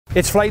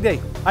It's FlyDay.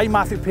 I'm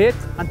Matthew Pate,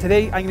 and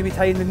today I'm going to be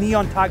tying the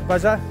neon tag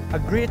buzzer, a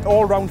great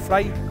all-round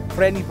fly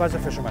for any buzzer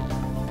fisherman.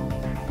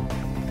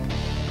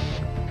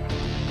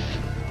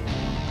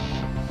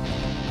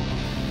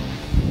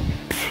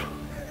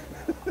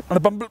 And a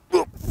bumble.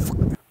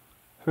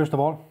 First of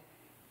all,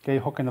 get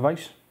your hook in the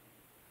vise.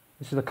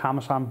 This is the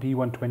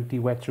B120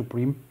 Wet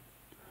Supreme.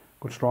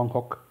 Good strong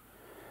hook.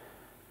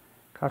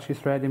 Catch your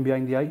thread in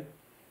behind the eye.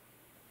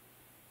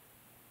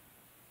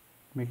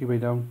 Make your way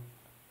down.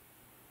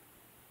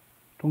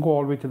 Don't go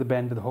all the way to the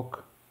bend of the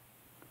hook,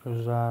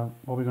 because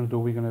what we're going to do,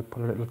 we're going to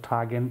put a little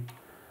tag in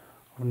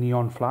of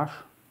neon flash.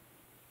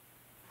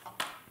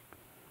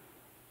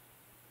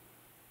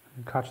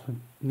 And catch the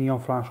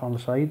neon flash on the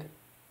side.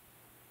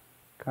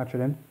 Catch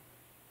it in.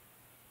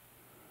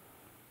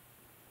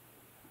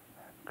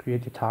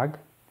 Create your tag.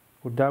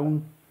 Go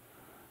down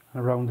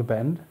and around the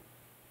bend.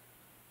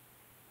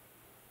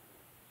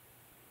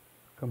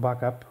 Come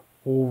back up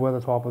over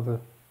the top of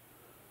the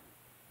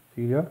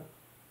feeder.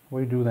 What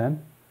you do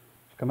then,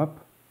 come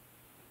up,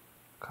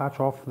 catch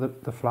off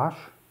the flash,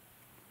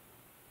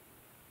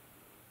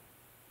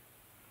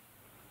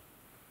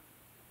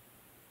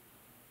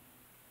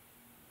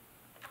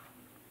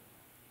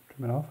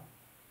 trim it off.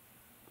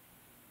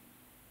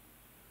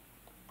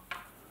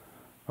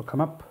 Now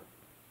come up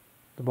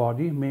the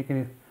body,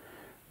 making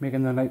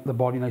the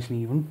body nice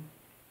and even.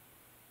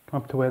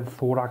 Come up to where the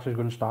thorax is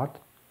going to start,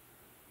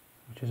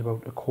 which is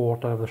about a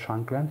quarter of the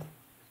shank length,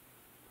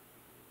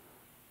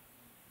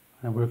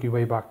 and work your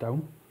way back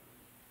down.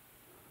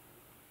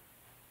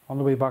 On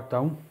the way back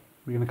down,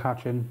 we're going to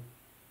catch in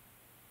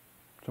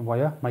some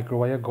wire, micro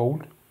wire,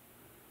 gold.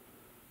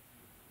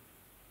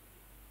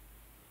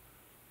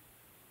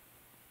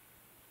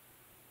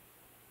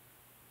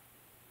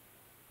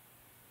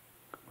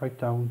 Right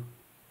down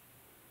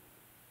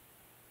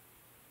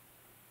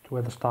to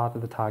where the start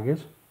of the tag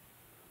is.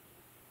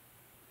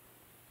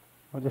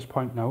 At this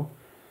point now,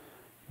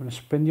 you're going to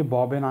spin your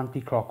bobbin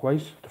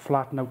anti-clockwise to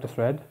flatten out the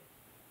thread.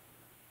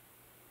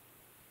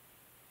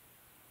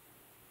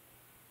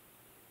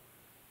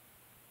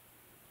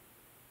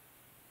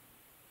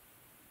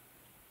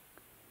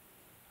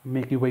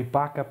 Make your way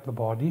back up the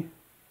body.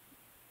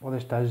 What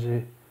this does is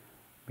it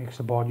makes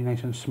the body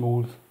nice and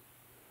smooth,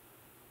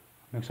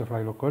 makes the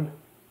fly look good.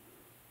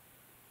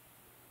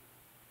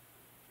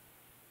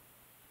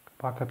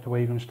 Back up to where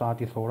you're going to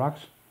start your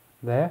thorax.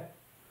 There.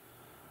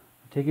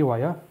 Take your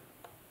wire,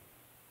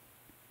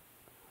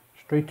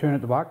 straight turn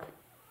at the back.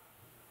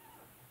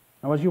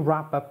 Now as you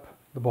wrap up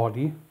the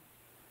body,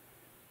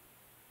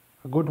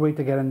 a good way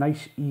to get a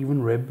nice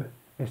even rib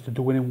is to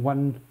do it in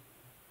one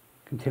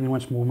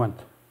continuous movement.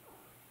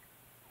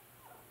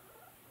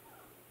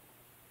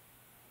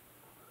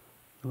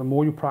 The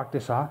more you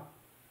practice that,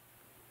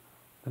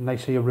 the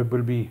nicer your rib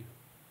will be.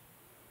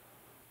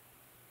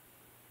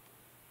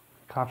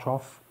 Catch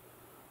off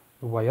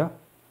the wire,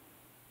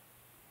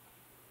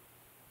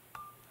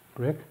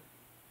 break.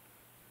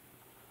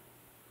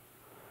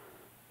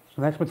 So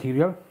the next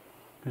material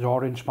is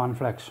orange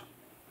spanflex.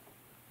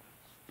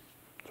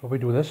 So we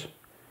do this.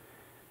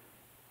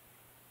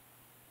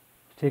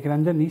 Take it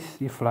underneath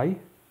your fly,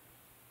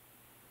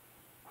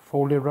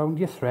 fold it around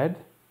your thread,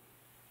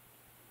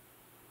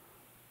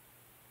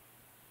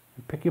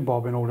 pick your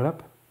bobbin, hold it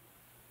up,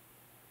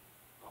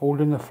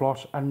 holding the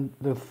floss and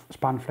the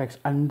spanflex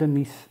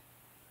underneath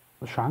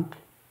the shank.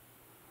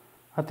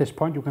 At this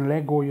point you can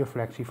let go of your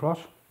flexi floss.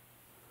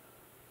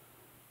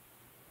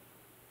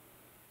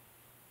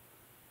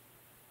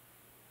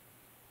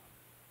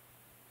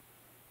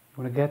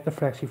 You want to get the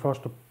flexi floss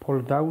to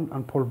pull down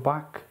and pull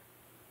back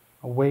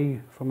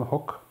away from the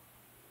hook,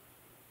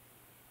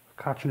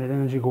 catching it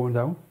in as you're going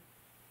down.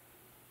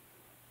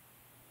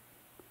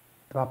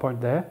 At that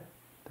point there,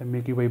 then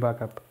make your way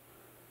back up.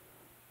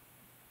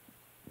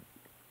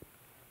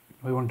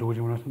 What you want to do is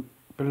you want to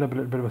build up a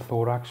little bit of a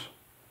thorax.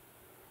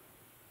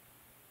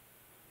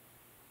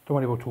 Don't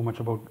worry about too much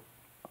about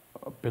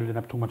building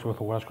up too much of a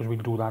thorax, because we'll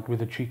do that with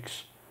the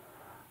cheeks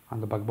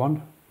and the bug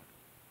bond.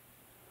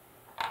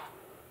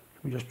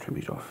 Let me just trim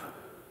these off.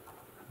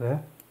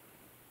 There.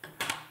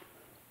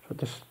 So at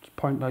this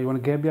point now you want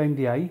to get behind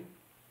the eye,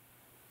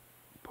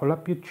 pull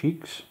up your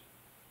cheeks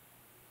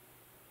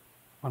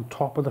on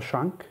top of the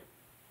shank.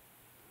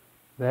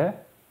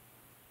 There.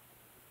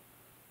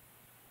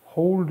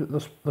 Hold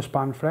the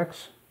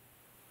spanflex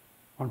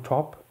on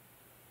top,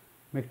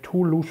 make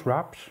two loose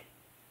wraps.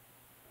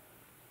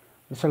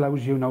 This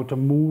allows you now to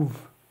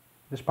move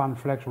the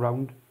spanflex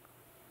round,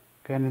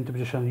 getting into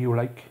position you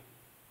like.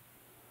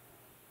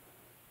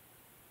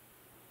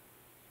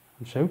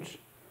 And suits.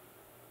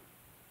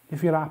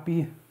 If you're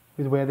happy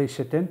with where they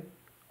sit in,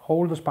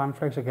 hold the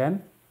spanflex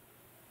again,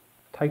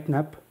 tighten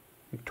up,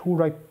 make two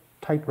right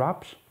tight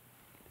wraps.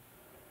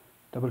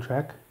 Double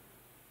check.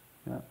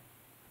 Yeah.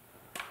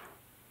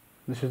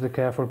 This is the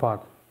careful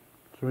part.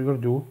 So we're going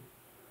to do,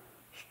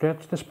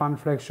 stretch the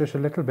spanflex just a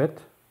little bit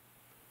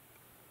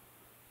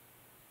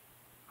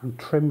and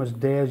trim as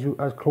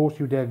close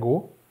you dare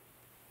go.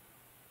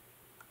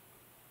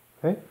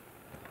 Okay.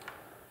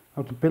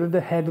 Now to build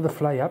the head of the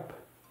fly up,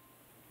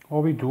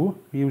 all we do,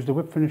 we use the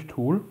whip finish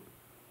tool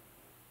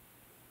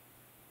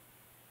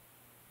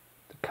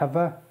to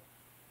cover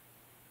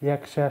the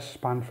excess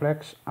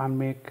spanflex and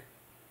make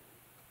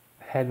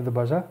the head of the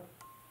buzzer.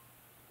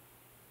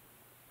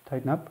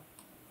 Tighten up,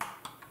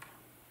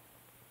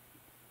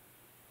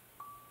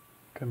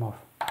 trim off.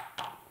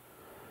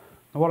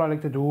 Now what I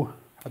like to do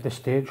at this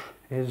stage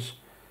is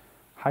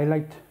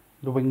highlight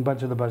the wing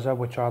buds of the buzzer,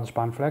 which are the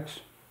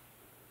spanflex.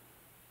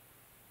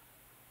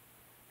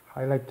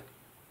 Highlight the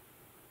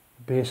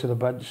base of the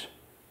buds.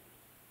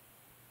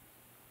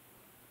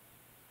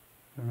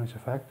 Give a nice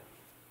effect.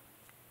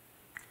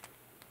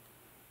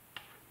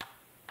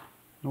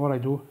 Now what I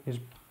do is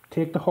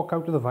take the hook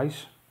out of the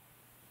vise,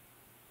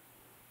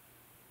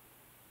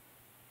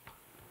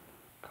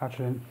 catch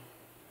it in,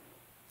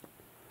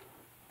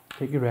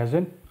 take your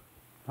resin.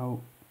 Now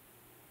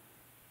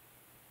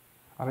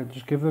I like to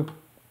just give the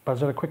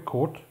buzzer a quick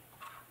coat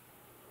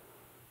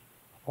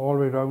all the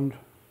way around,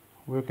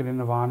 working in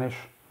the varnish,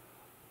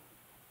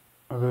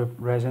 or the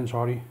resin,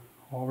 sorry,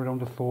 all the way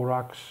around the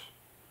thorax,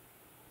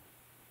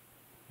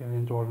 getting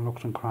into all the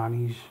nooks and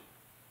crannies,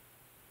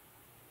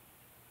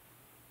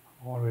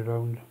 all the way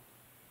around.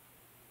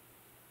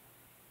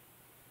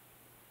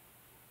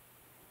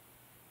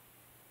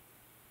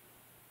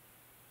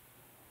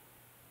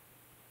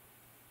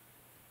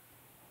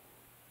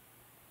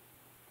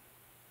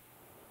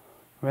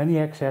 Any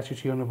excess you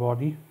see on the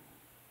body,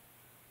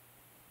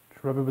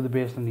 just rub it with the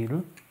base of the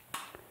needle.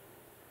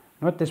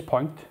 Now at this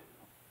point,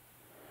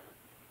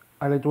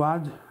 I like to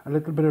add a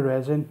little bit of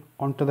resin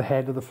onto the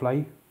head of the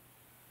fly,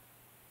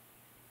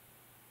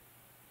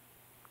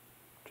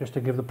 just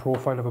to give the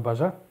profile of a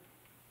buzzer. At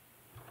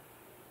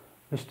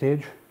this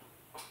stage,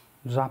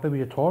 zap it with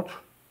your torch,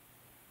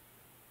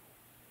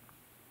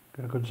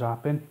 get a good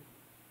zap in,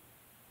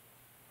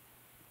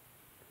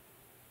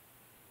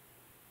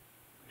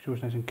 make sure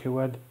it's nice and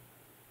cured.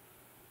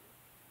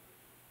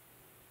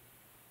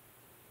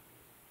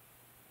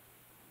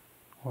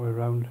 All the way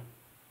around.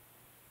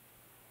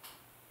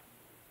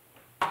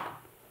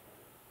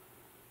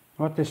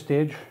 Now at this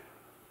stage,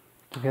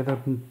 to get the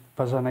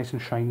buzzer nice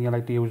and shiny, I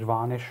like to use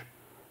varnish,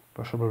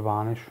 brushable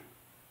varnish,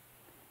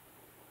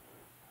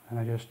 and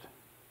I just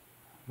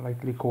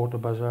lightly coat the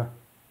buzzer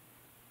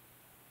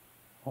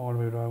all the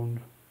way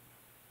around,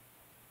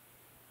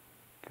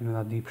 giving it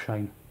that deep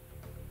shine.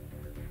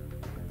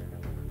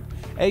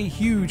 A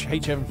huge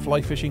HM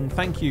Fly Fishing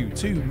thank you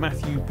to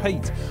Matthew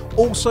Pate,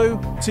 also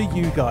to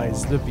you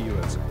guys, the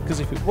viewers, because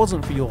if it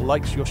wasn't for your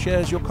likes, your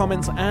shares, your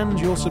comments and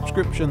your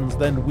subscriptions,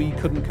 then we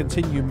couldn't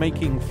continue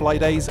making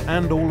FlyDays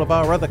and all of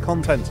our other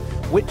content,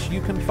 which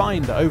you can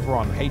find over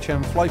on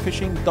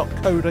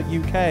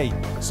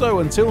hmflyfishing.co.uk. So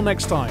until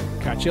next time,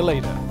 catch you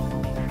later.